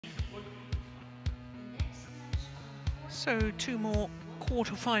So 2 more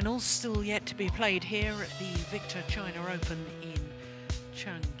quarterfinals still yet to be played here at the Victor China Open in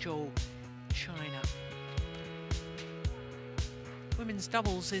Changzhou, China. Women's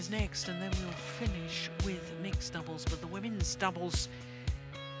doubles is next, and then we'll finish with mixed doubles. But the women's doubles,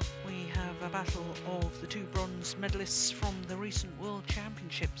 we have a battle of the 2 bronze medalists from the recent World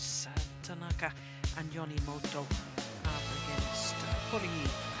Championships, TANAKA and YONEMOTO, up against POLII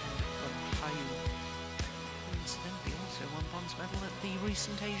and RAHAYU. Incidentally, also won bronze medal at the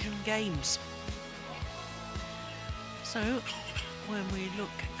recent Asian Games. So, when we look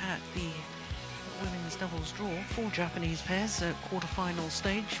at the women's doubles draw, 4 Japanese pairs at quarter-final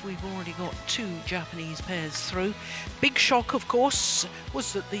stage. We've already got 2 Japanese pairs through. Big shock, of course,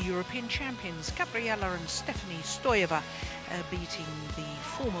 was that the European champions, Gabriela and Stephanie Stoyeva, beating the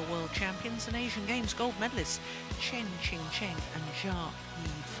former world champions and Asian Games gold medalists, Chen Qingcheng and Jia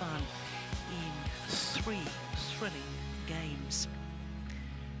Yifan, in 3 thrilling games.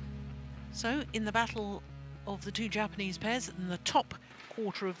 So, in the battle of the 2 Japanese pairs in the top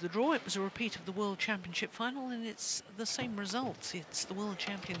quarter of the draw, it was a repeat of the World Championship final, and it's the same results. It's the world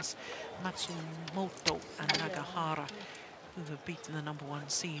champions Matsumoto and Nagahara who have beaten the #1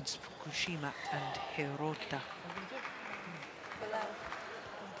 seeds Fukushima and Hirota.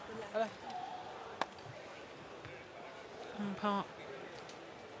 Park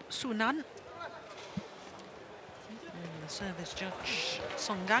Sunan and the service judge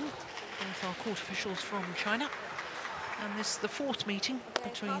Song Gang, both are court officials from China. And this is the 4th meeting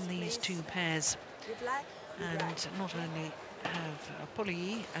between these 2 pairs. And not only have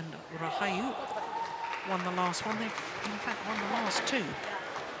POLII and RAHAYU won the last one, they've in fact won the last 2.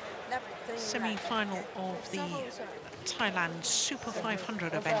 Semi-final of the Thailand Super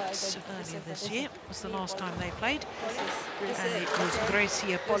 500 events earlier this year was the last time they played. And it was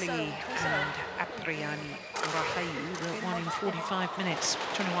Gracia POLII and Apriyani RAHAYU that won in 45 minutes,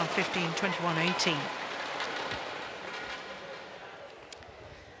 21-15, 21-18.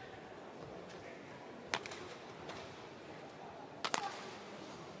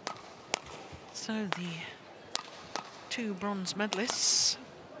 So the 2 bronze medalists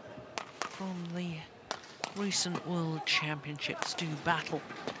from the recent World Championships do battle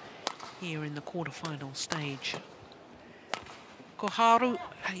here in the quarterfinal stage. Koharu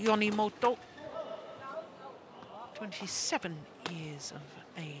Yonemoto, 27 years of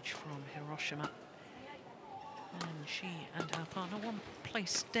age, from Hiroshima. And she and her partner 1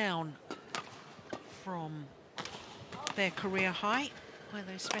 place down from their career high, where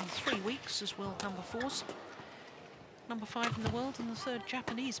they spent 3 weeks as world #4s. #5 in the world and the 3rd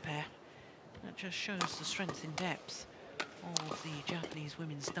Japanese pair. That just shows the strength in depth of the Japanese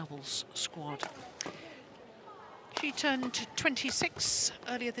women's doubles squad. She turned 26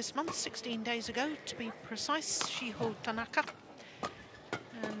 earlier this month, 16 days ago to be precise, Shiho Tanaka.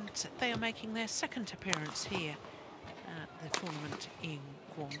 And they are making their 2nd appearance here at the tournament in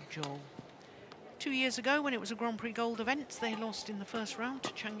Guangzhou. 2 years ago, when it was a Grand Prix Gold event, they lost in the first round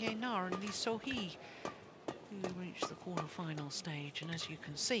to Chang Ye-na and Lee So-hee, who reached the quarter-final stage. And as you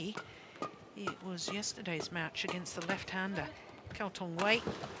can see, it was yesterday's match against the left-hander Cao Tong-wei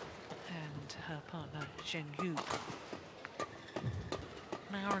and her partner Zheng Yu.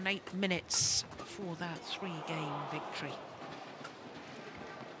 An hour and 8 minutes for that 3-game victory.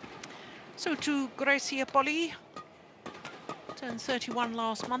 So to Gracia POLII, turned 31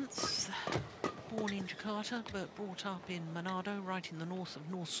 last month. Born in Jakarta, but brought up in Manado, right in the north of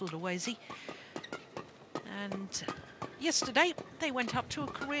North Sulawesi. And yesterday, they went up to a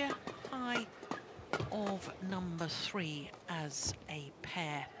career high of #3 as a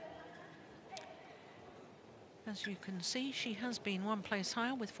pair. As you can see, she has been 1 place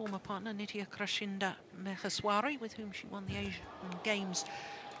higher with former partner Nitya Krashinda Maheswari, with whom she won the Asian Games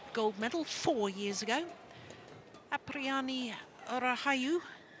gold medal 4 years ago. Apriyani RAHAYU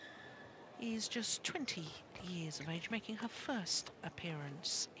is just 20 years of age, making her 1st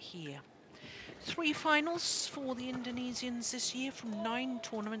appearance here. 3 finals for the Indonesians this year from 9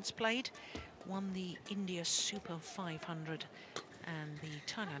 tournaments played. Won the India Super 500 and the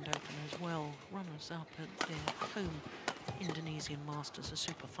Thailand Open as well. Runners-up at their home Indonesian Masters, a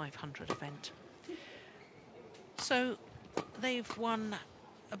Super 500 event. So they've won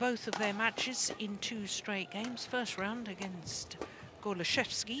both of their matches in 2 straight games. First round against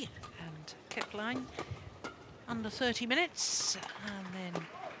Golashevsky and Kepline, under 30 minutes, and then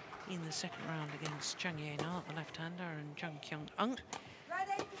in the 2nd round against Chang Ye-na, the left-hander, and Jung Kyung-eun,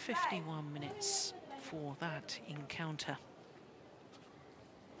 51 minutes for that encounter.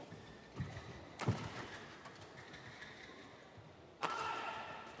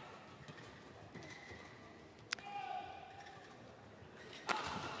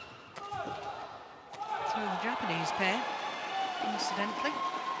 Japanese pair, incidentally,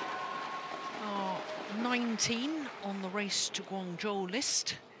 are 19 on the Race to Guangzhou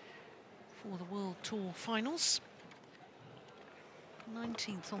list for the World Tour finals.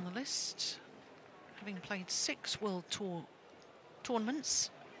 19th on the list, having played 6 World Tour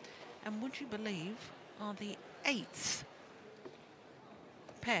tournaments, and would you believe, are the 8th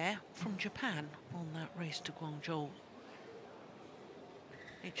pair from Japan on that Race to Guangzhou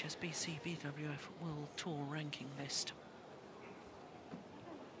HSBC BWF World Tour ranking list.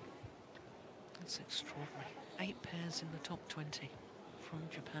 That's extraordinary. 8 pairs in the top 20 from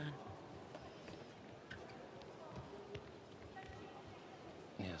Japan.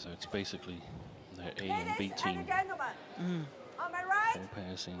 Yeah, so it's basically their A and B team. On my right, 4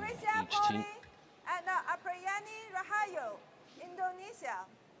 pairs in each POLII team. and RAHAYU, Indonesia.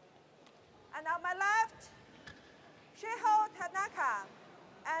 And on my left, TANAKA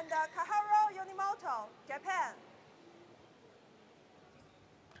and YONEMOTO, Japan.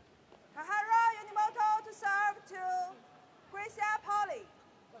 YONEMOTO to serve to POLII.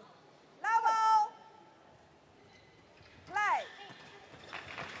 Level, play.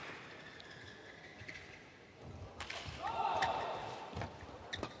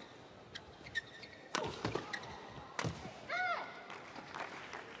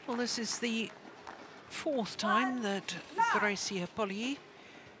 Well, this is the 4th time that POLII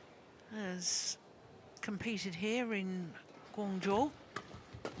has competed here in Guangzhou.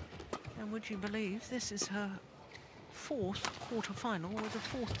 And would you believe this is her 4th quarter-final with a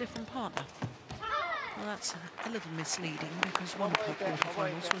 4th different partner? Well, that's a little misleading because one of her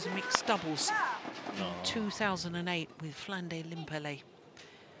quarter-finals was a mixed doubles in 2008 with Flande Limpele.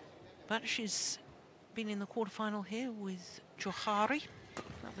 But she's been in the quarter-final here with Johari.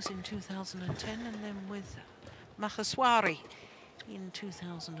 That was in 2010, and then with Maheswari in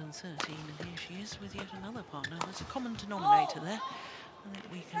 2013. And here she is with yet another partner. There's a common denominator there. I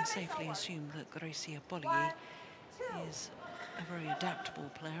think we can safely assume that POLII is a very adaptable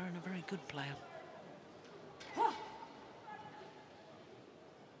player and a very good player.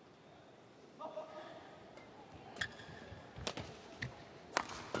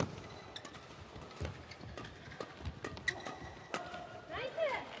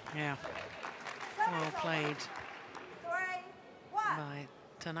 Yeah, well played by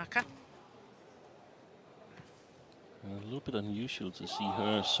Tanaka. A little bit unusual to see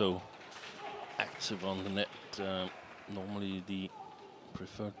her so active on the net. Normally the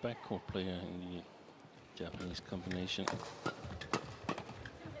preferred backcourt player in the Japanese combination.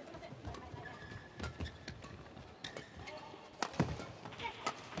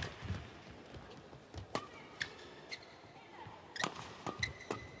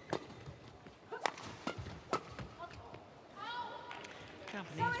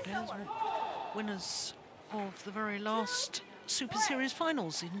 Japanese pairs were winners of the very last Super Series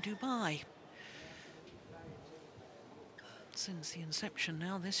finals in Dubai. Since the inception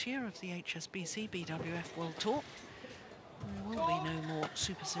now this year of the HSBC BWF World Tour, there will be no more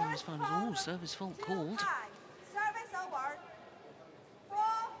Super Series finals. Oh, service fault called. Service over.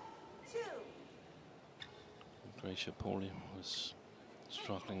 4-2. POLII was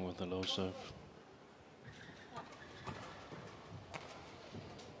struggling with the low serve.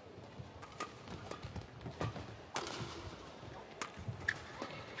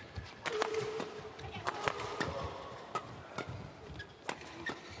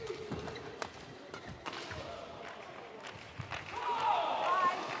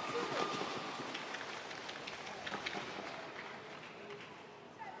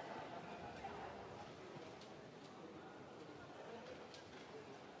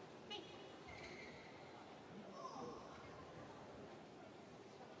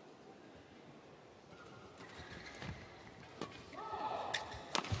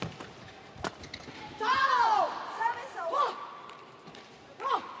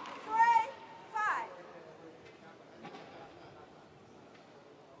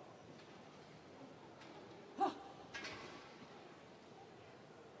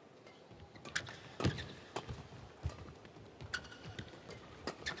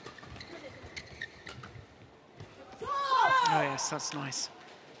 Oh yes, that's nice.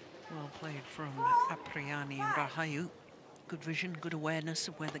 Well played from Apriani and Rahayu. Good vision, good awareness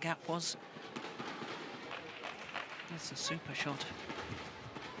of where the gap was. That's a super shot.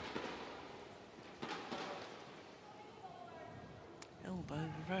 Elbow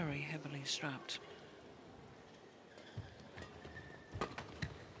very heavily strapped.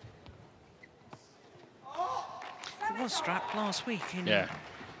 It was strapped last week in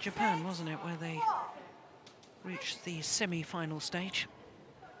Japan, wasn't it, where they reached the semi-final stage.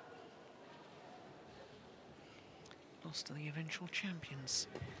 lost to the eventual champions,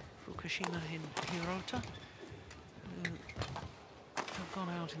 Fukushima in Hirota, who have gone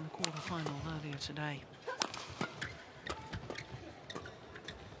out in the quarter-final earlier today.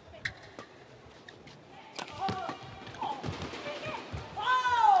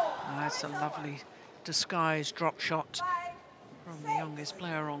 That's a lovely disguised drop shot from the youngest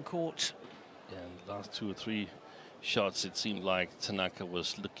player on court. Yeah, and the last 2 or 3 shots, it seemed like Tanaka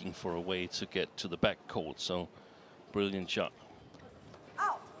was looking for a way to get to the back court. So, brilliant shot.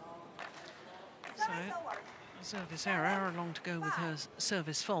 So, a service error, along to go with her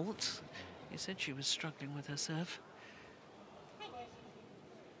service fault. You said she was struggling with her serve.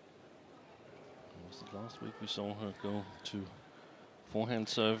 Was it last week we saw her go to forehand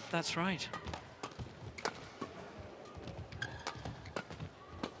serve? That's right.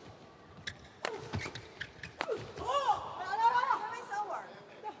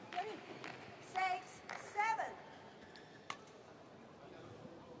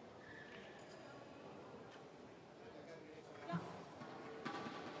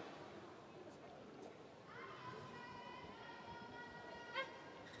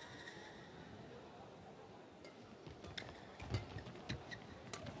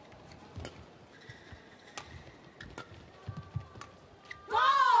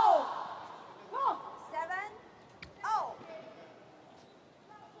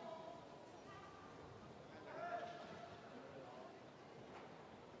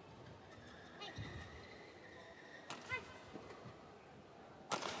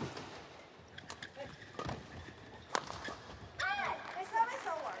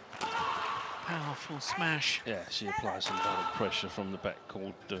 Powerful smash. Yeah, she applies a lot of pressure from the back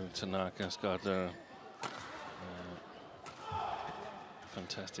court. Tanaka's got a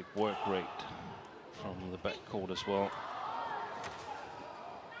fantastic work rate from the back court as well.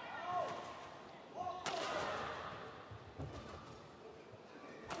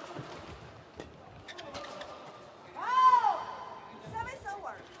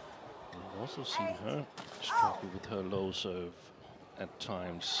 We've also seen her struggle with her low serve at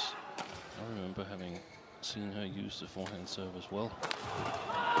times. I remember having seen her use the forehand serve as well.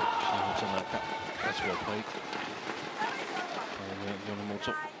 That's well played.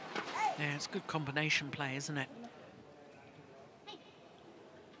 YONEMOTO. Yeah, it's good combination play, isn't it?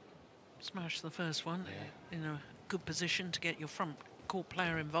 Smash the first one in a good position to get your front court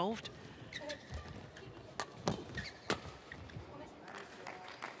player involved.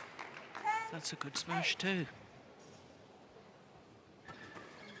 That's a good smash too.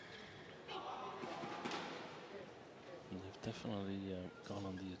 Definitely gone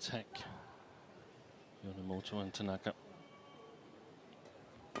on the attack, YONEMOTO and Tanaka.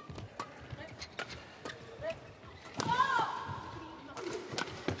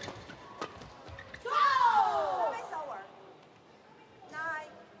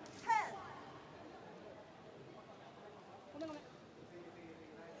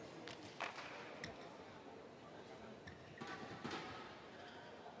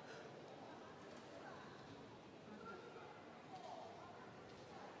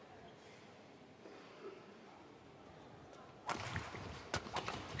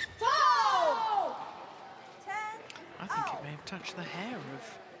 Touch the hair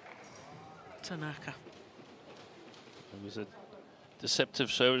of Tanaka. It was a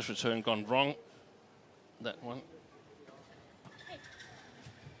deceptive service return gone wrong, that one.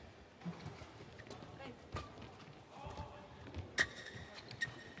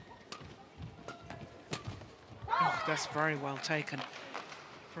 Oh, that's very well taken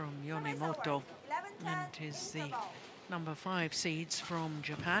from YONEMOTO, and is the number 5 seeds from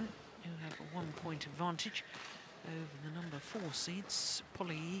Japan, who have a 1-point advantage over the number 4 seeds,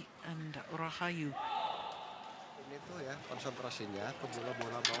 POLII and RAHAYU. Ini tuh ya konsentrasinya ke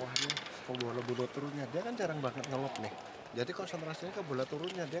bola-bola bawahnya, ke bola-bola turunnya. Dia kan jarang banget ngelop nih. Jadi konsentrasinya ke bola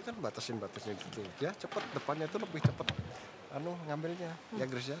turunnya. Dia kan batasin-batasin gitu. Dia cepet, depannya itu lebih cepet. Ngambilnya. Ya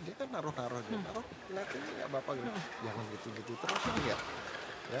Grisya, dia kan naruh-naruh dia. Naruh, nanti nggak apa-apa gitu. Jangan gitu-gitu terus ya.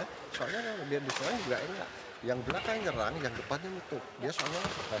 Ya, soalnya kalau dia diserang juga enggak. Yang belakang nyerang, yang depannya nutup. Dia soalnya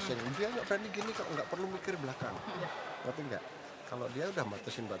passing. Dia nggak berani gini kok, nggak perlu mikir belakang. Ngerti nggak? Kalau dia udah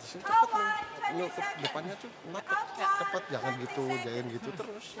batasin-batasin cepet nih. Nutup depannya tuh napak cepet, jangan gitu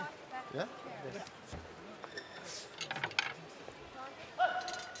terus. Ya.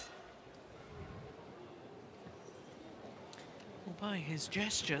 By his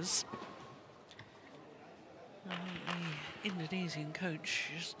gestures, the Indonesian coach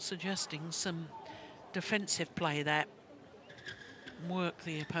is suggesting some defensive play there. Work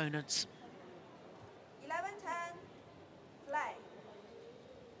the opponents. 11-10, play.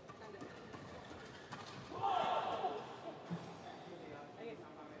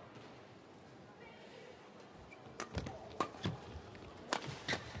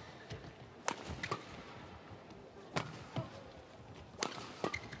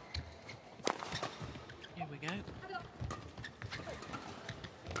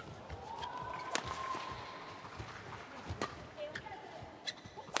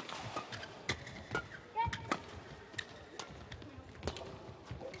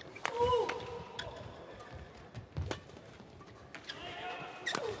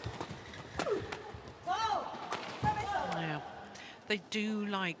 They do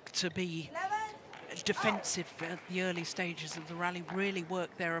like to be defensive at the early stages of the rally, really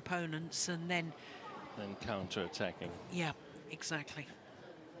work their opponents and then counter-attacking. Yeah, exactly.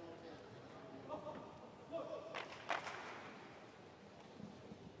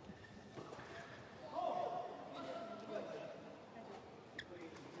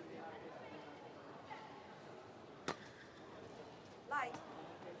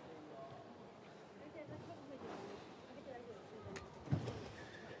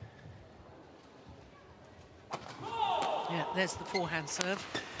 Yeah, there's the forehand serve.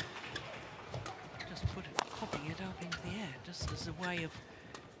 Just popping it up into the air, just as a way of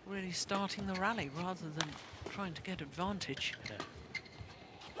really starting the rally rather than trying to get advantage. Yeah.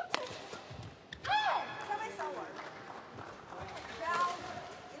 Service over. 12,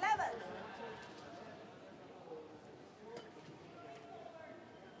 11.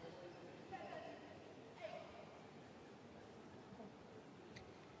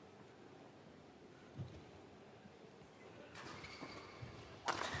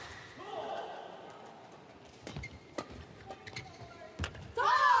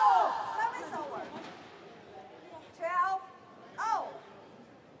 Service over. 12, 0.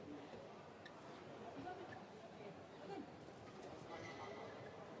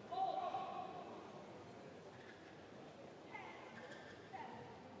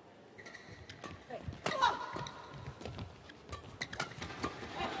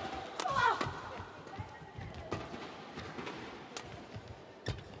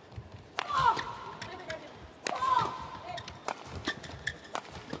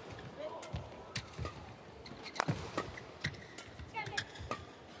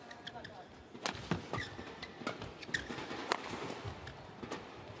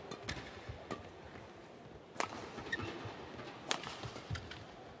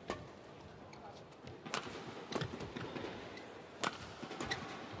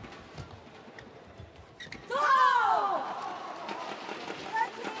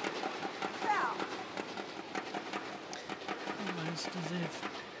 Almost as if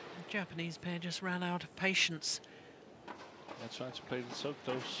the Japanese pair just ran out of patience. They tried to play it so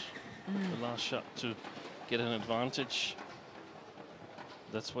close. The last shot to get an advantage.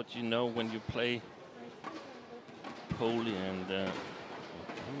 That's what you know when you play POLII and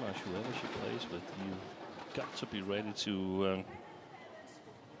I'm not sure whoever she plays with. You've got to be ready to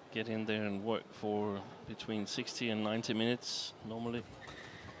get in there and work for between 60 and 90 minutes normally.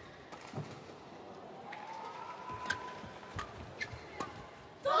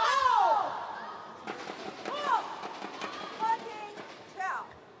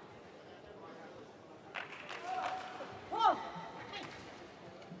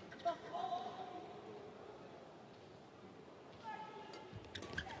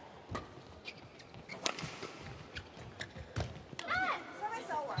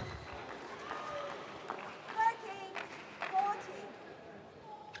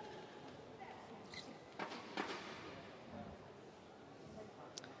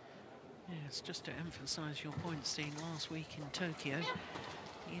 Yes, just to emphasise your point, Steen, last week in Tokyo,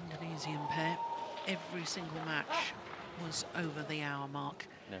 the Indonesian pair, every single match was over the hour mark.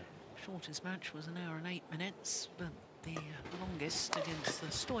 Yeah. Shortest match was 1 hour and 8 minutes, but the longest against the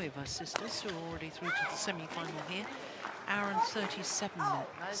Stoeva sisters, who are already through to the semi-final here, 1 hour and 37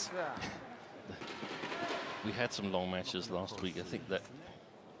 minutes. We had some long matches last week. I think that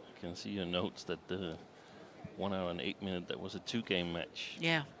you can see your notes that the 1 hour and 8 minute, that was a 2-game match.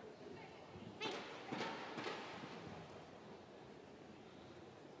 Yeah.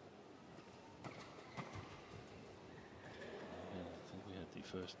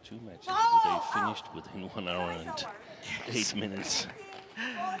 First 2 matches, but they finished within 1 hour and 8 minutes.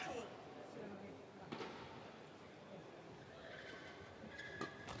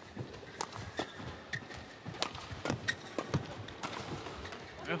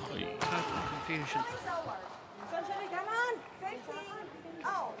 Oh, total confusion. Come on, 15.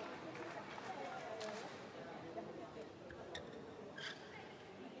 Oh.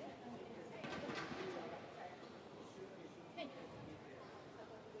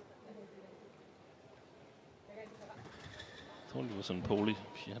 Told you it was on POLII.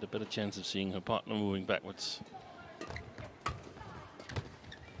 She had a better chance of seeing her partner moving backwards.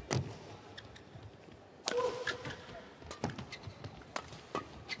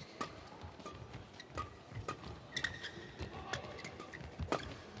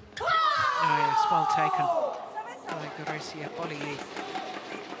 Well taken by POLII.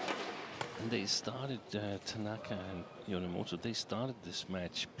 And they started, Tanaka and Yonemoto, they started this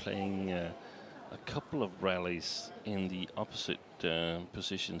match playing a couple of rallies in the opposite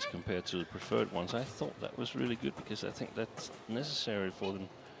positions compared to the preferred ones. I thought that was really good because I think that's necessary for them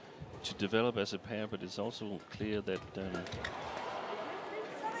to develop as a pair, but it's also clear that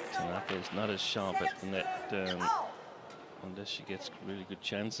TANAKA is not as sharp at the net unless she gets really good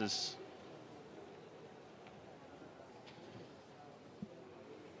chances.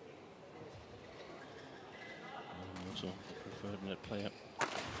 Also the preferred net player,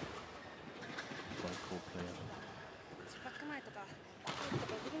 front court player.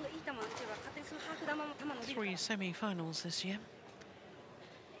 3 semi-finals this year.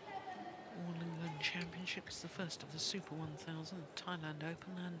 All England Championships, the first of the Super 1000, Thailand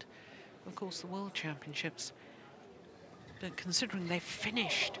Open, and of course the World Championships. But considering they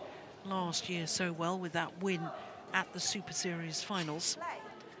finished last year so well with that win at the Super Series finals,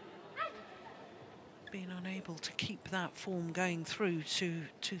 being unable to keep that form going through to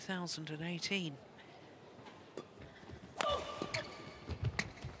 2018.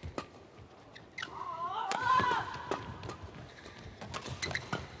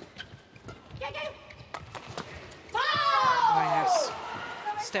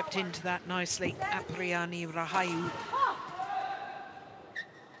 Stepped into that nicely, Apriyani Rahayu.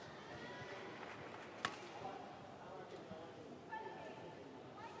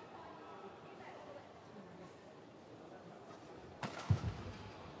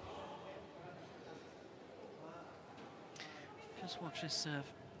 Just watch this serve.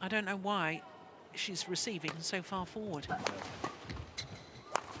 I don't know why she's receiving so far forward.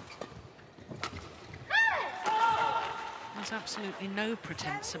 There's absolutely no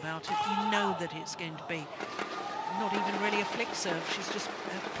pretense about it. You know that it's going to be not even really a flick serve. She's just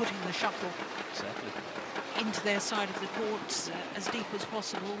putting the shuttle into their side of the court as deep as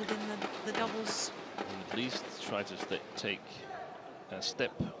possible within the doubles. And at least try to take a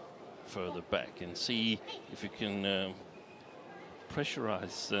step further back and see if you can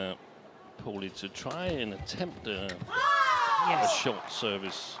pressurize POLII to try and attempt a short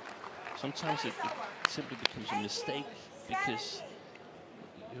service. Sometimes it simply becomes a mistake because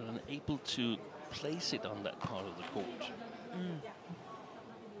you're unable to place it on that part of the court.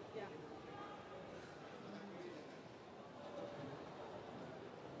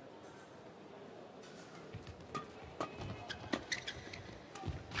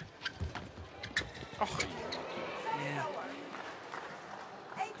 Oh, yeah.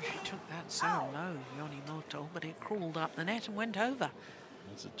 She took that so low, YONEMOTO, but it crawled up the net and went over.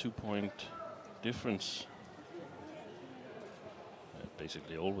 That's a 2-point difference.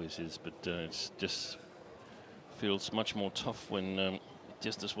 Basically always is, but it's just feels much more tough when it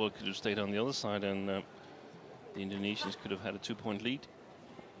just as well could have stayed on the other side and the Indonesians could have had a 2-point lead.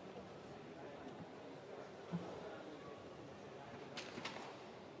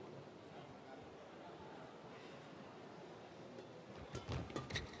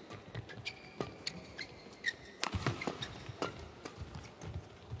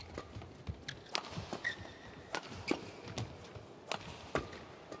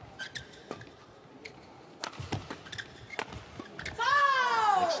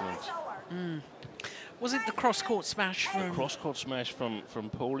 Was it the cross-court smash from... Cross-court smash from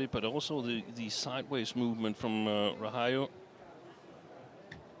POLII, but also the sideways movement from Rahayu.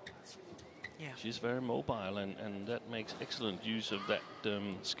 Yeah. She's very mobile, and that makes excellent use of that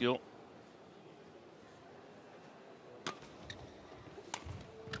skill.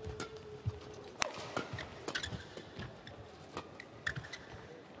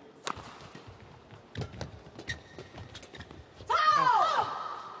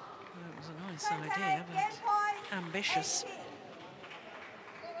 Idea, but ambitious.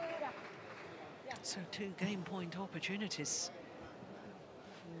 So 2 game point opportunities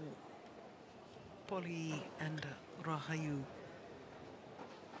for POLII and Rahayu.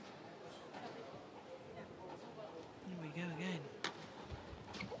 Here we go again.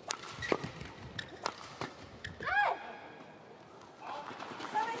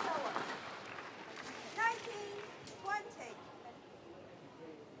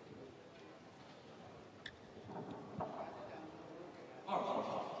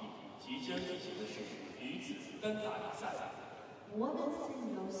 Women's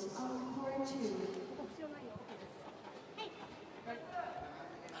singles on court 2.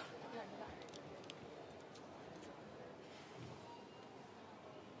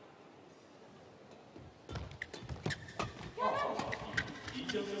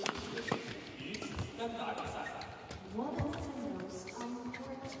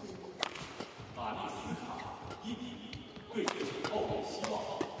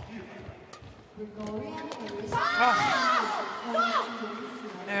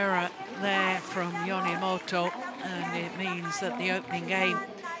 Error there from Yonemoto, and it means that the opening game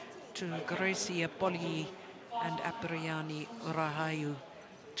to Gracia POLII and Apriyani Rahayu,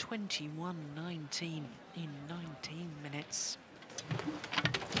 21-19 in 19 minutes.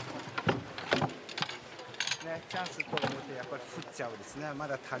 ね、チャンスと思ってやっぱり振っちゃうですね。ま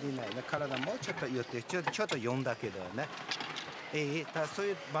だ足りないね。体もうちょっと寄ってちょっと読んだけどね。ただそう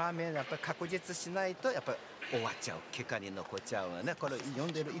いう場面やっぱり確実しないとやっぱり終わっちゃう、結果に残っちゃうわね。これ読ん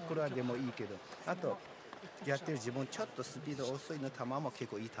でるいくらでもいいけど、あとやってる自分ちょっとスピード遅いの球も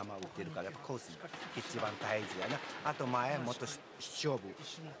結構いい球打ってるから、やっぱコース一番大事やな。あと前もっと勝負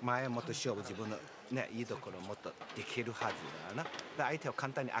自分のねいいところもっとできるはずだな。相手を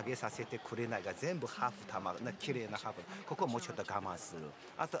簡単に上げさせてくれないが全部ハーフ球ね、綺麗なハーフ、ここをもうちょっと我慢する。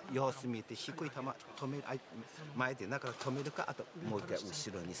あと様子見て低い球止める、前でだから止めるか、あともう一回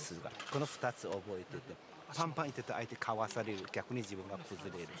後ろにするか、この2つ覚えてて。パンパンいってて相手かわされる、逆に自分が崩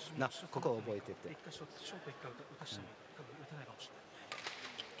れるな、ここ覚えてて、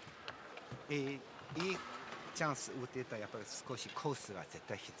いいチャンス打てたらやっぱり少しコースが絶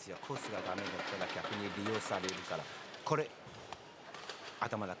対必要、コースがダメだったら逆に利用されるから、これ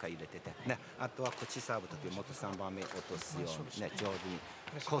頭の中入れててね。あとはこっちサーブときもっと3番目落とすようにね、上手に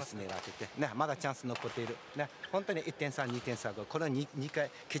コース狙っててね、まだチャンス残っているね。本当に1点差2点差、この 2回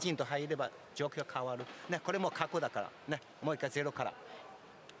きちんと入れば状況変わるね。これも過去だからね、もう一回ゼロから。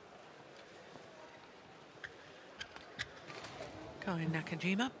Kai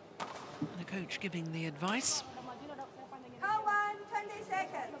Nakajima, the coach giving the advice. Cut 1, 20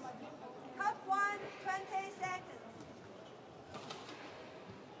 seconds. Cut 1, 20 seconds.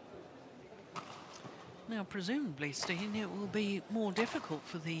 Now, presumably, Steen, it will be more difficult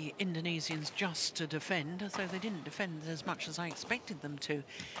for the Indonesians just to defend, although they didn't defend as much as I expected them to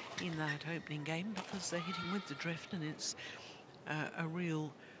in that opening game, because they're hitting with the drift, and it's a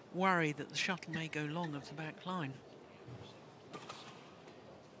real worry that the shuttle may go long of the back line.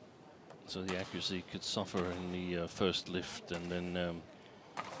 So the accuracy could suffer in the first lift, and then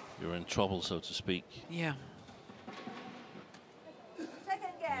you're in trouble, so to speak. Yeah.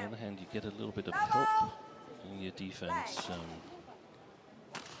 Second game. On the other hand, you get a little bit of help in your defense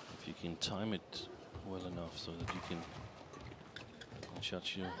if you can time it well enough so that you can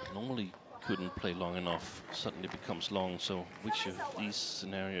shots you normally couldn't play long enough suddenly becomes long. So which of these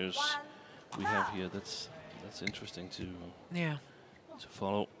scenarios we have here, that's interesting to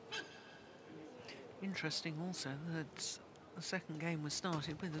follow. Interesting also that the second game was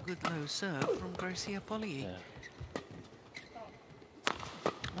started with a good low serve from Gracia POLII. Yeah.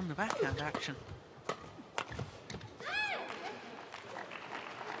 On the backhand action.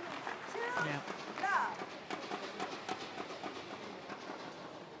 Yeah.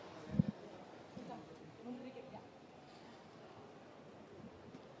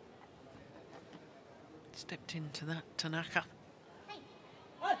 Stepped into that Tanaka.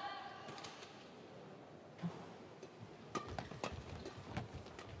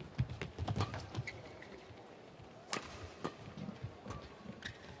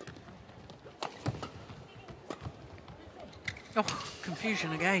 Oh,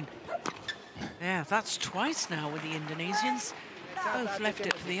 confusion again. Yeah, that's twice now with the Indonesians. Both left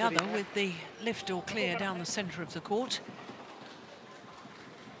it for the other with the lift all clear down the centre of the court.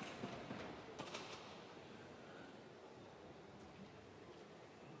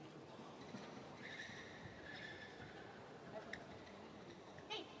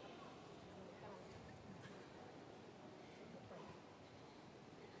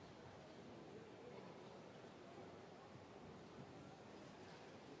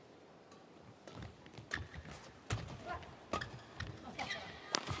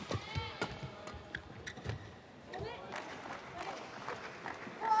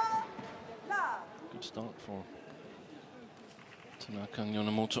 Start for Tanaka and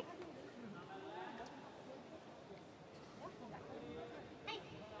Yonemoto.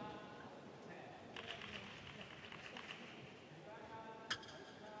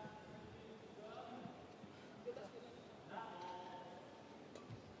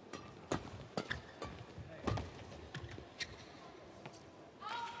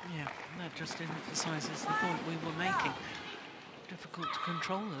 Yeah, that just emphasises the point we were making. Difficult to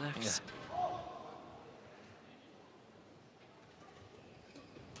control the lefts. Yeah.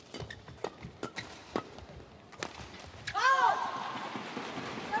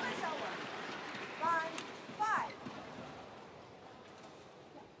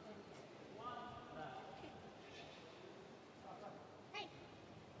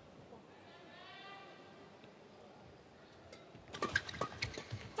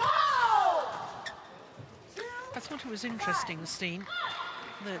 I thought it was interesting, Steen,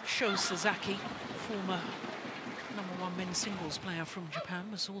 that Sho Sasaki, former #1 men's singles player from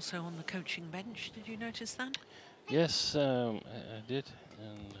Japan, was also on the coaching bench. Did you notice that? Yes, I did,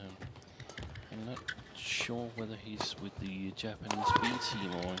 and I'm not sure whether he's with the Japanese B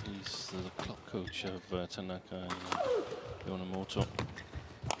team or he's the club coach of Tanaka and Yonemoto.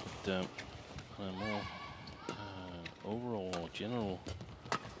 But on a more overall or general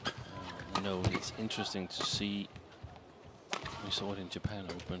note, it's interesting to see. We saw it in Japan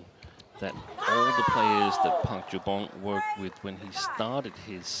Open that all the players that Park Jo-bong worked with when he started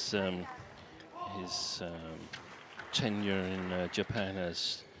his tenure in Japan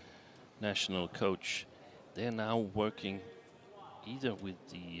as national coach, they're now working either with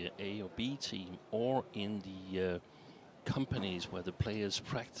the A or B team or in the companies where the players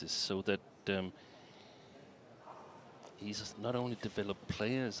practice, so that he's not only developed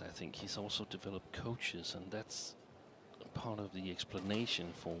players, I think he's also developed coaches, and that's part of the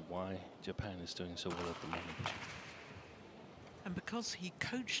explanation for why Japan is doing so well at the moment. And because he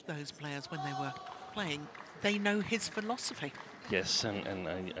coached those players when they were playing, they know his philosophy. Yes, and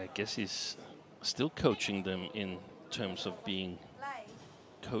I guess he's still coaching them in terms of being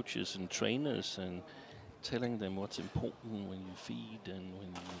coaches and trainers and telling them what's important when you feed and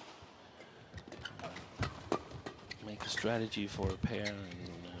when you make a strategy for a pair and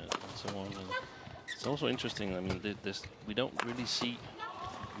so on. And it's also interesting, I mean, we don't really see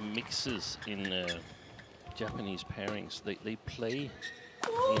mixes in Japanese pairings. They play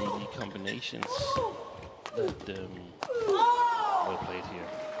in the combinations that were played here.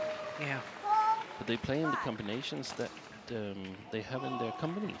 Yeah. But they play in the combinations that they have in their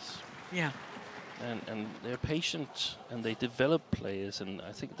companies. Yeah. And they're patient and they develop players, and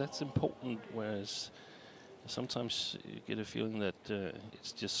I think that's important, whereas sometimes you get a feeling that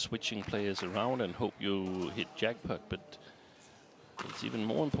it's just switching players around and hope you hit jackpot, but it's even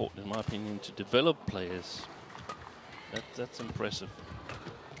more important, in my opinion, to develop players. That's impressive.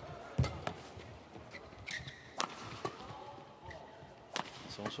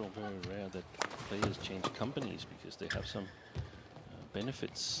 It's also very rare that players change companies because they have some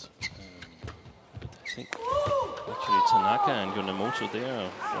benefits. But I think actually Tanaka and Yonemoto, they are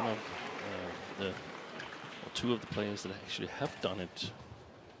one of two of the players that actually have done it.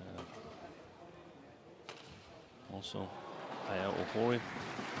 Also, Aya Ohori,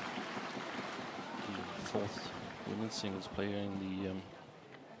 the fourth women's singles player in the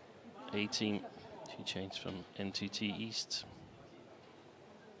A team. She changed from NTT East.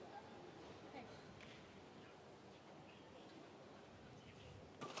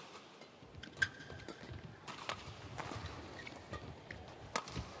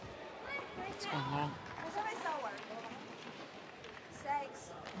 It's gone long.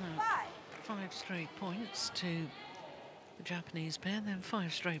 5 straight points to the Japanese pair, then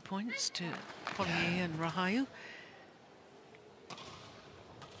 5 straight points to POLII and Rahayu.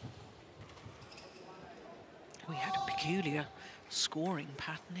 We had a peculiar scoring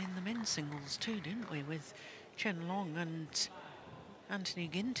pattern in the men's singles too, didn't we, with Chen Long and Anthony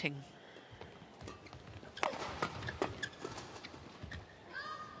Ginting.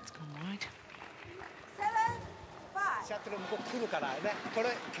 It's gone wide. シャトル向こう来るからね、これ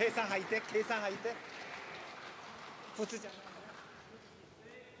計算入って計算入って普通じゃない。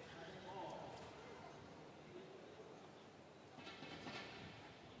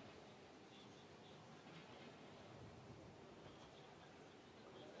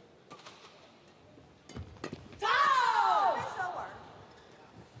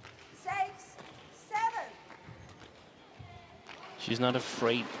She's not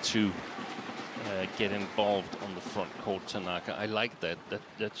afraid to get involved on the front court, Tanaka. I like that.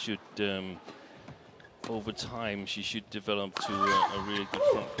 That should, over time, she should develop to a really good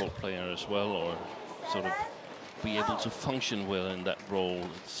front court player as well, or sort of be able to function well in that role.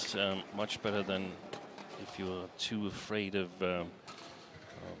 It's much better than if you're too afraid of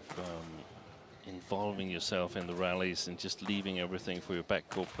involving yourself in the rallies and just leaving everything for your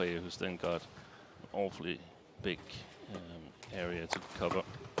backcourt player, who's then got an awfully big area to cover.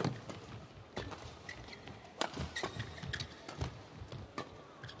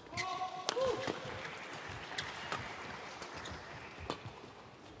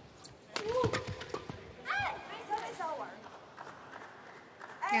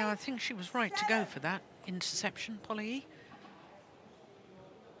 Yeah, I think she was right to go for that interception, POLII.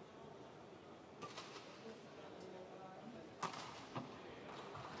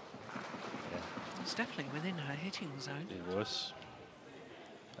 It's definitely within her hitting zone. It was.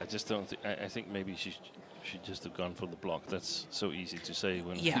 I just don't think. I think maybe she should just have gone for the block. That's so easy to say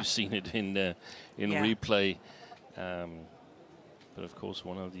when you've seen it in replay. But of course,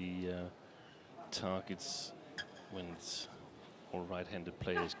 one of the targets when it's all right-handed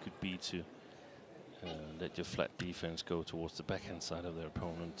players could be to let your flat defense go towards the backhand side of their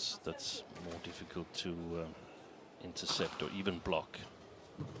opponents. That's more difficult to intercept or even block.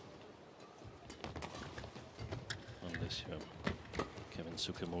 Unless you're Kevin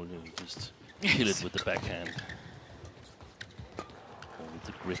Sukamuljo, you just kill it with the backhand. Or with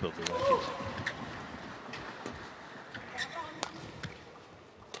the grip of the racket.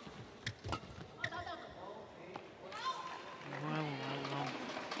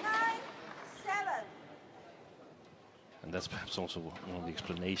 And that's perhaps also one of the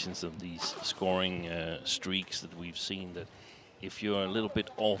explanations of these scoring streaks that we've seen, that if you're a little bit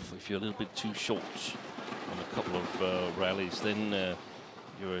off, if you're a little bit too short on a couple of rallies, then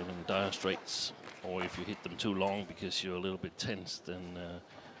you're in dire straits. Or if you hit them too long because you're a little bit tensed and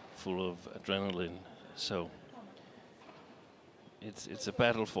full of adrenaline. So it's a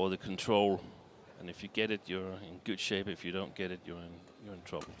battle for the control. And if you get it, you're in good shape. If you don't get it, you're in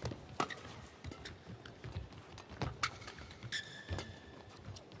trouble.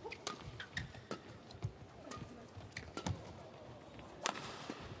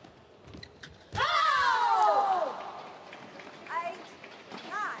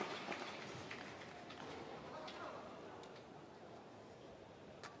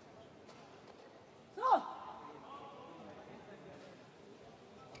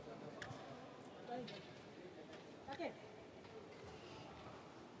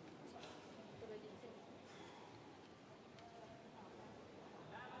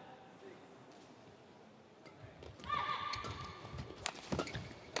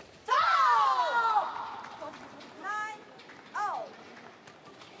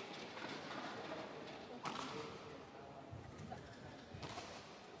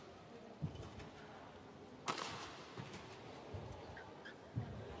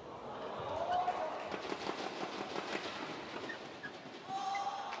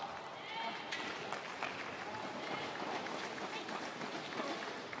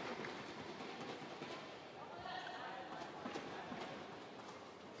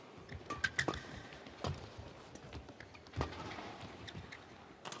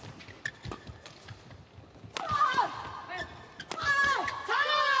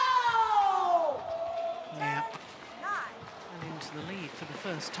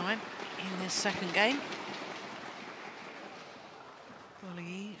 First time in this second game.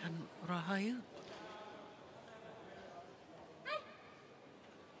 POLII and RAHAYU.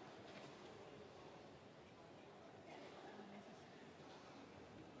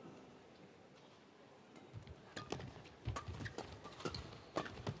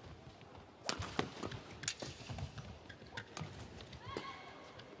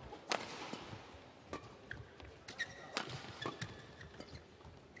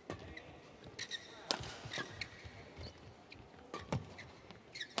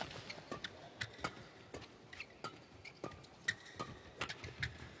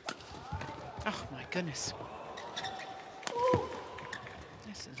 Oh my goodness.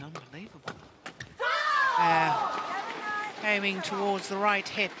 This is unbelievable. Aiming towards the right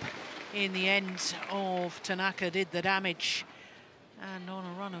hip in the end of TANAKA did the damage. And on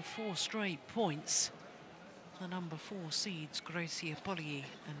a run of 4 straight points, the number 4 seeds, Gracia POLII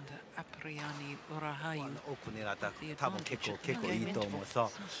and Apriyani RAHAYU. 多分結構いいと思う。そう。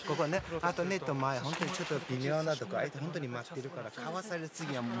ここね、あとネット前本当にちょっと微妙なとこ、相手本当に待ってるからかわされる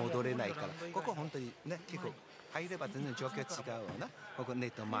次は戻れないから、ここ本当にね結構入れば全然状況違うわな。ここネッ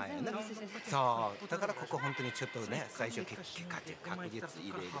ト前ね。そう。だからここ本当にちょっとね最初確実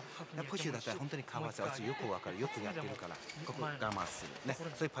入れる。プッシュだったら本当にかわされるよくわかる。よくやってるからここ我慢するね。そ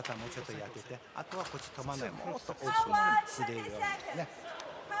ういうパターンもちょっとやってて、あとはこっち止まない。もっと大きくすれるようにね。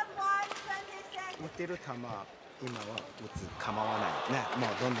打てる球今は打つ構わないね。も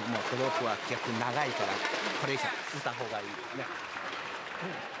うどんどんもうドロップは逆に長いからこれ以上打った方がいいね。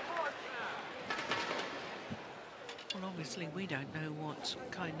Well, obviously we don't know what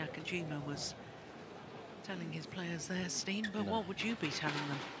Kai Nakajima was telling his players there, Steen, but what would you be telling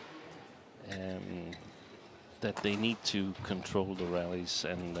them? That they need to control the rallies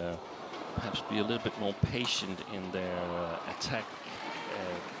and perhaps be a little bit more patient in their attack,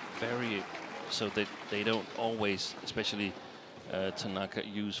 so that they don't always, especially TANAKA,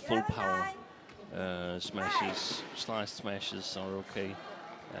 use full power smashes. Slice smashes are okay.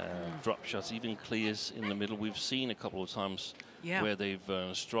 Drop shots, even clears in the middle. We've seen a couple of times where they've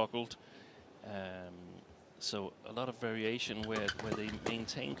struggled. So a lot of variation where they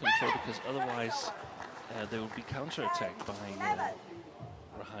maintain control, because otherwise they will be counter-attacked by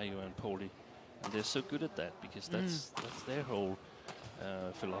RAHAYU and POLII. And they're so good at that, because that's their whole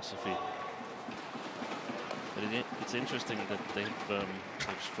philosophy. But it's interesting that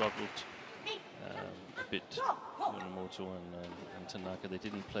they've struggled a bit, YONEMOTO and TANAKA. They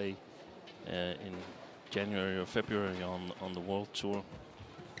didn't play in January or February on the World Tour.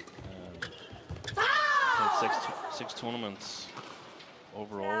 Played six tournaments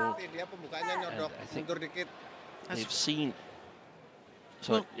overall, and I think they've seen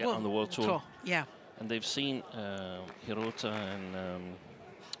on the World Tour. Yeah. And they've seen Hirota and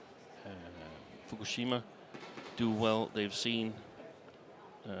Fukushima do well. They've seen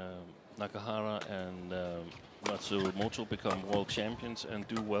Nakahara and Matsumoto become world champions and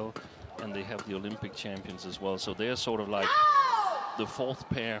do well. And they have the Olympic champions as well. So they're sort of like the fourth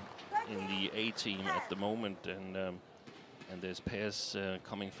pair in the A team at the moment. And there's pairs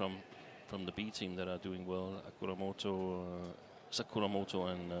coming from the B team that are doing well. Sakuramoto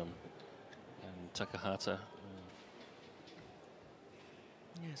and Takahata.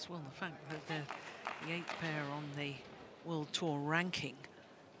 Yes, well, the fact that they're the 8th pair on the World Tour ranking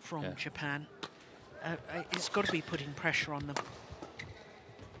from Japan, it's got to be putting pressure on them.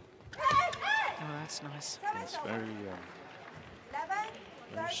 Oh, that's nice. It's very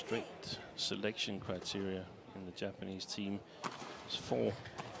strict selection criteria in the Japanese team. It's 4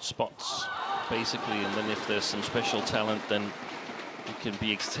 spots, basically, and then if there's some special talent, then it can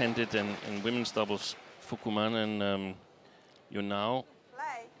be extended. And in women's doubles, Fukuman and Yonao,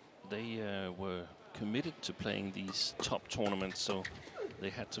 they were committed to playing these top tournaments, so they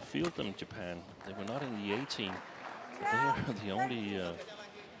had to field them, Japan. They were not in the A team. They are the only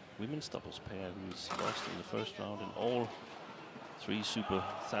women's doubles pair who's lost in the first round in all 3 Super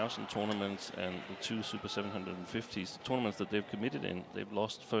 1000 tournaments and the 2 Super 750s tournaments that they've committed in. They've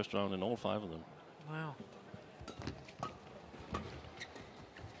lost first round in all 5 of them. Wow.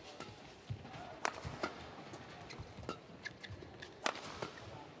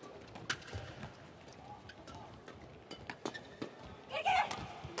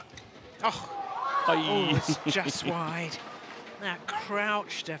 Oh, it's just wide. That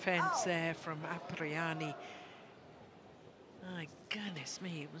crouch defense there from Apriani. My goodness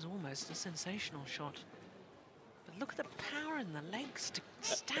me, it was almost a sensational shot. But look at the power in the legs to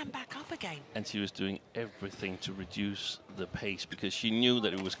stand back up again. And she was doing everything to reduce the pace because she knew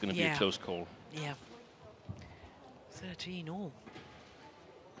that it was going to be a close call. Yeah. 13 all.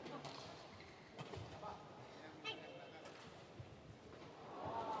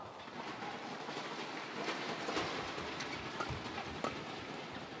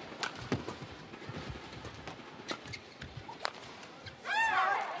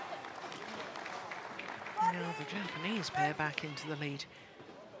 Japanese pair back into the lead.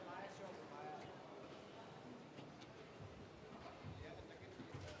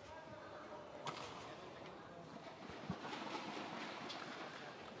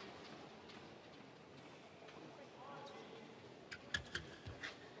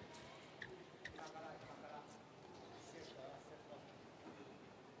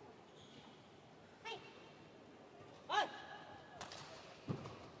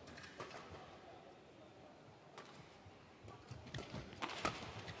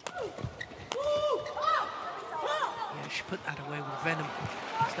 Put that away with venom.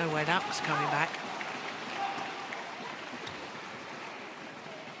 There's no way that was coming back.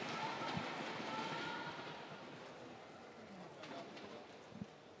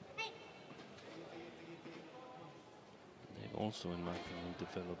 They've also, in my opinion,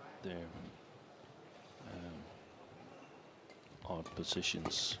 developed their odd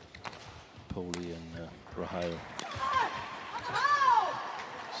positions, POLII and RAHAYU.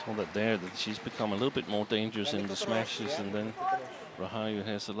 Saw that there, that she's become a little bit more dangerous in the smashes, and then RAHAYU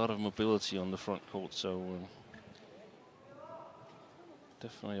has a lot of mobility on the front court, so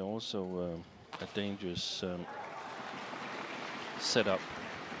definitely also a dangerous setup.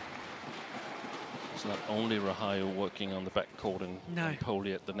 It's not only RAHAYU working on the back court and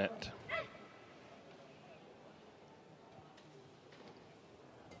POLII at the net.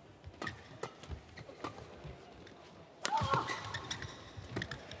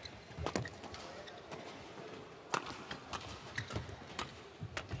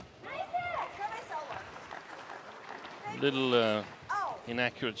 Little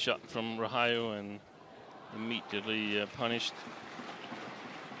inaccurate shot from RAHAYU and immediately punished.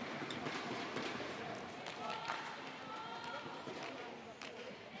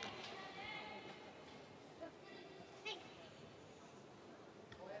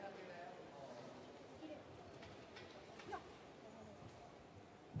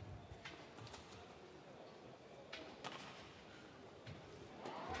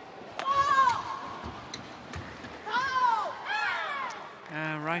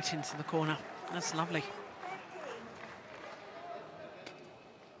 right into the corner. That's lovely.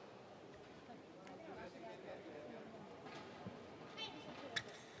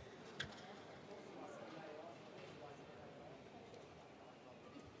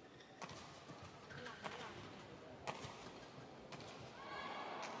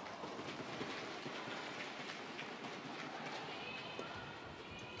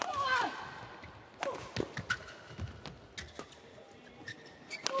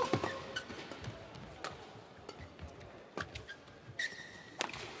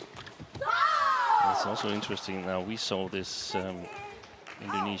 It's also interesting now, we saw this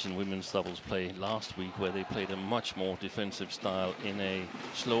Indonesian women's doubles play last week where they played a much more defensive style in a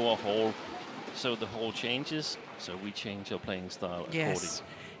slower hall. So the hall changes, so we change our playing style accordingly. Yes,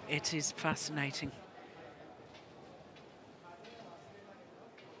 it is fascinating.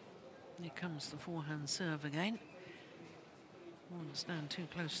 Here comes the forehand serve again. Wouldn't stand too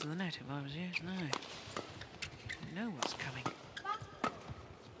close to the net if I was you. No. You know what's coming.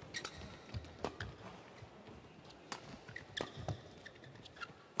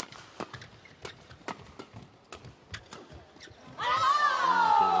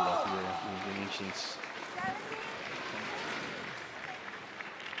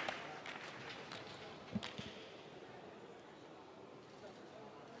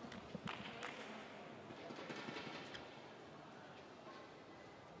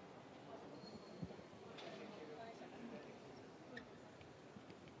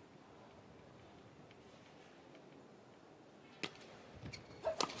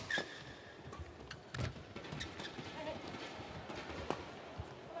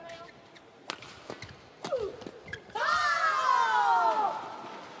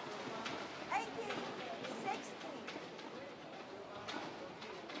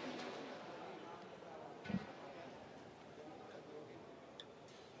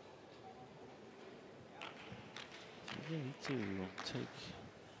 They need to take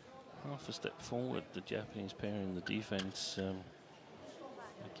half a step forward, the Japanese pair in the defense.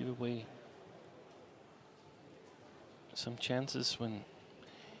 Give away some chances when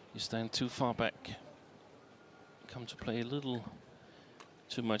you stand too far back. Come to play a little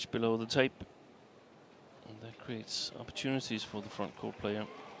too much below the tape. And that creates opportunities for the front court player.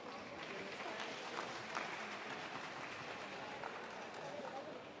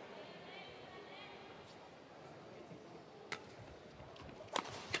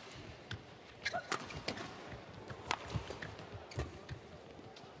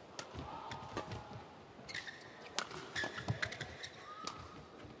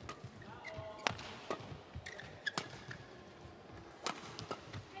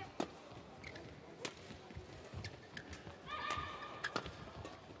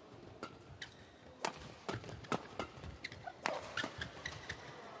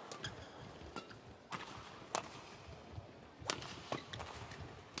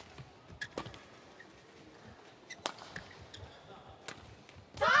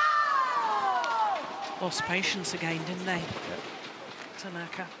 Lost patience again, didn't they?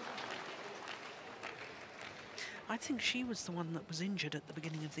 Tanaka. I think she was the one that was injured at the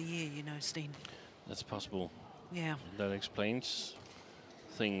beginning of the year, you know, Steen. That's possible. Yeah. That explains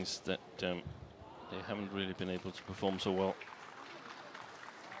things that they haven't really been able to perform so well.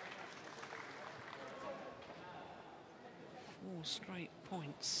 Four straight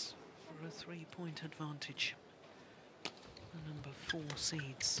points for a 3-point advantage. The number 4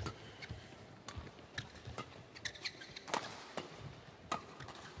 seeds.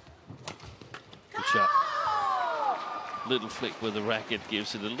 Shot. Little flick with the racket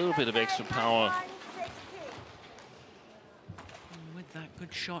gives it a little bit of extra power. And with that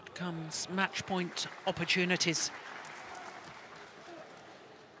good shot comes match point opportunities.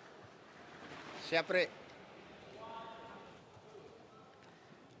 Siapre.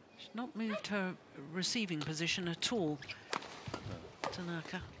 She's not moved her receiving position at all,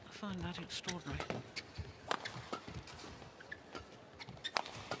 Tanaka. I find that extraordinary.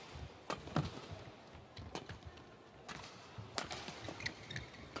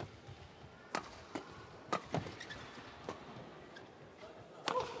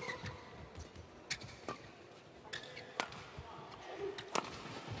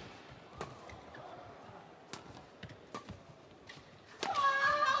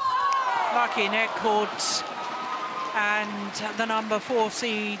 Lucky net court, and the number 4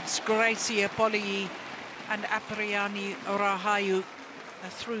 seeds Gracia POLII and Apriyani Rahayu are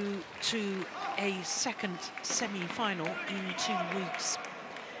through to a second semi-final in 2 weeks.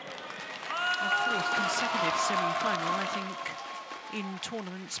 A 4th consecutive semi-final, I think, in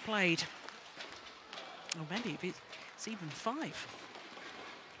tournaments played. Or maybe it's even 5.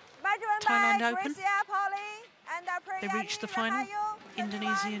 Thailand Open. POLII and They reached the final.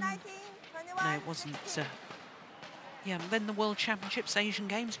 Indonesian. No, it wasn't. Yeah, then the World Championships, Asian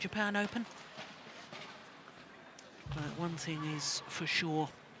Games, Japan Open. But one thing is for sure.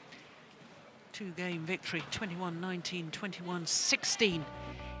 2-game victory, 21-19, 21-16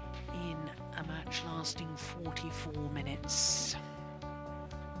 in a match lasting 44 minutes.